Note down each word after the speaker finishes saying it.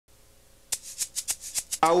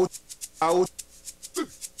out, out,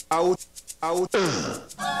 out, out.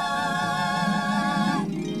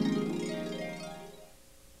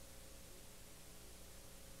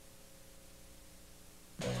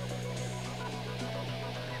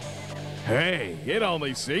 Hey, it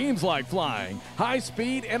only seems like flying.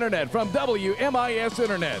 High-speed internet from WMIS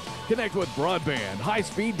Internet. Connect with broadband,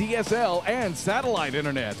 high-speed DSL, and satellite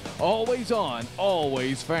internet. Always on,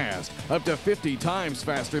 always fast. Up to 50 times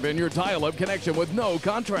faster than your dial-up connection with no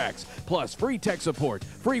contracts. Plus free tech support,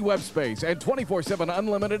 free web space, and 24/7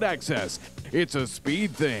 unlimited access. It's a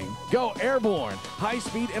speed thing. Go airborne.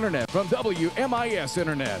 High-speed internet from WMIS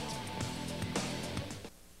Internet.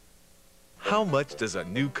 How much does a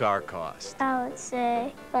new car cost? I would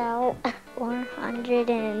say about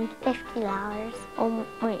 $450. Oh,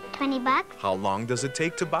 wait, 20 bucks? How long does it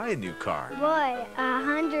take to buy a new car? Boy,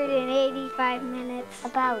 185 minutes.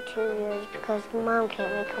 About 2 years because Mom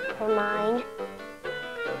can't make up her mind.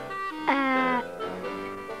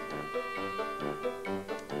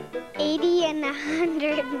 80 and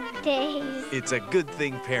 100 days. It's a good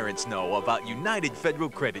thing parents know about United Federal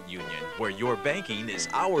Credit Union, where your banking is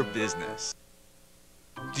our business.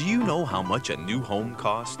 Do you know how much a new home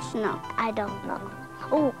costs? No, I don't know.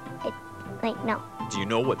 Oh, wait, no. Do you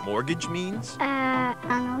know what mortgage means? I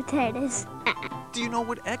don't know what that is. Do you know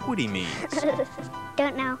what equity means?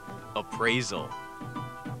 Don't know. Appraisal.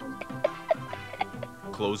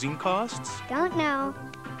 Closing costs? Don't know.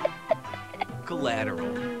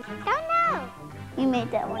 Collateral. Don't know. You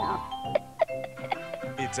made that one up.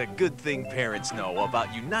 It's a good thing parents know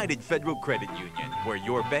about United Federal Credit Union, where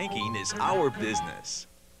your banking is our business.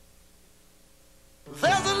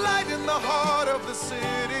 There's a light in the heart of the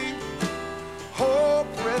city. Hope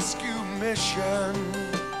Rescue Mission.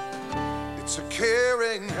 It's a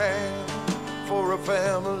caring hand for a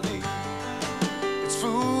family. It's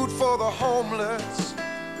food for the homeless.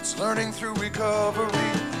 It's learning through recovery.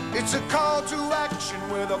 It's a call to action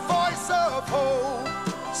with a voice of hope,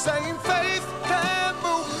 saying faith can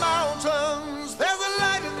move mountains. There's a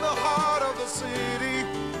light in the heart of the city.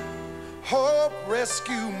 Hope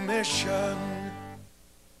Rescue Mission.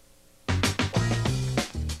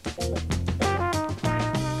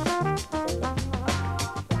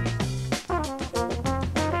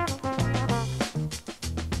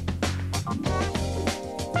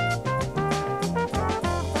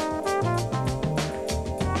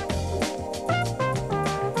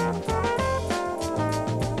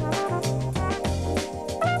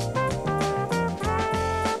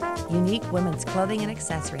 Unique women's clothing and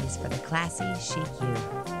accessories for the classy, chic you.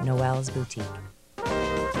 Noelle's Boutique.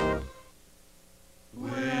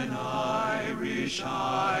 When Irish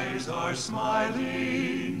eyes are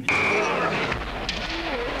smiling,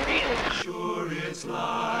 sure it's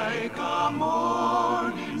like a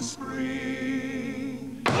morning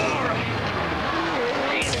spring.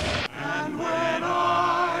 And when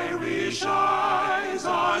Irish eyes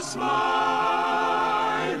are smiling,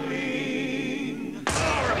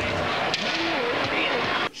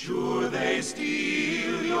 sure they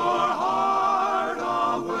steal your heart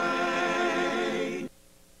away.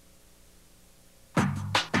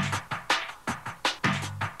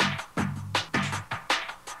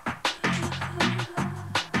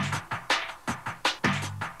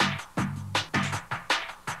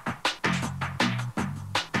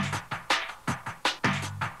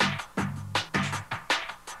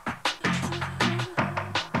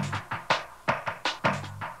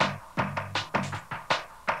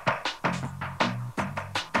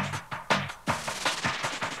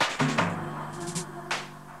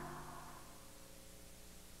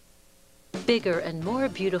 Bigger and more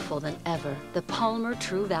beautiful than ever, the Palmer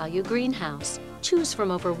True Value Greenhouse. Choose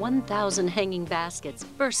from over 1,000 hanging baskets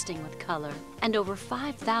bursting with color and over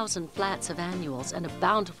 5,000 flats of annuals and a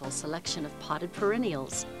bountiful selection of potted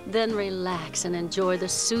perennials. Then relax and enjoy the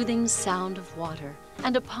soothing sound of water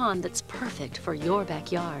and a pond that's perfect for your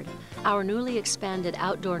backyard. Our newly expanded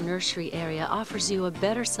outdoor nursery area offers you a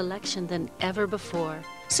better selection than ever before.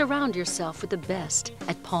 Surround yourself with the best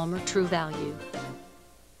at Palmer True Value.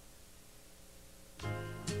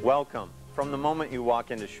 Welcome. From the moment you walk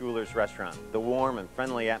into Schuler's restaurant, the warm and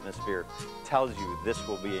friendly atmosphere tells you this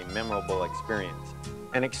will be a memorable experience.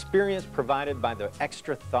 An experience provided by the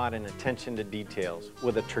extra thought and attention to details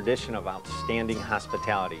with a tradition of outstanding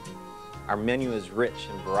hospitality. Our menu is rich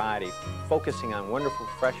in variety, focusing on wonderful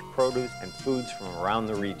fresh produce and foods from around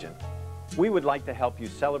the region. We would like to help you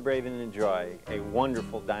celebrate and enjoy a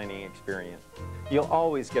wonderful dining experience. You'll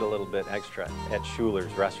always get a little bit extra at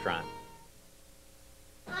Schuler's restaurant.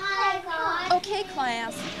 Okay,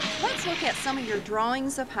 class, let's look at some of your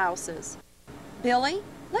drawings of houses. Billy,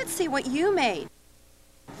 let's see what you made.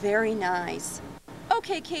 Very nice.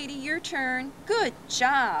 Okay, Katie, your turn. Good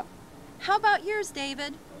job. How about yours,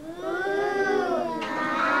 David?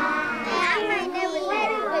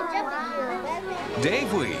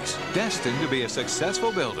 Dave Weiss, destined to be a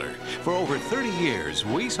successful builder. For over 30 years,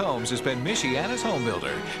 Weiss Homes has been Michiana's home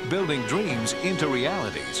builder, building dreams into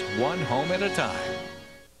realities, one home at a time.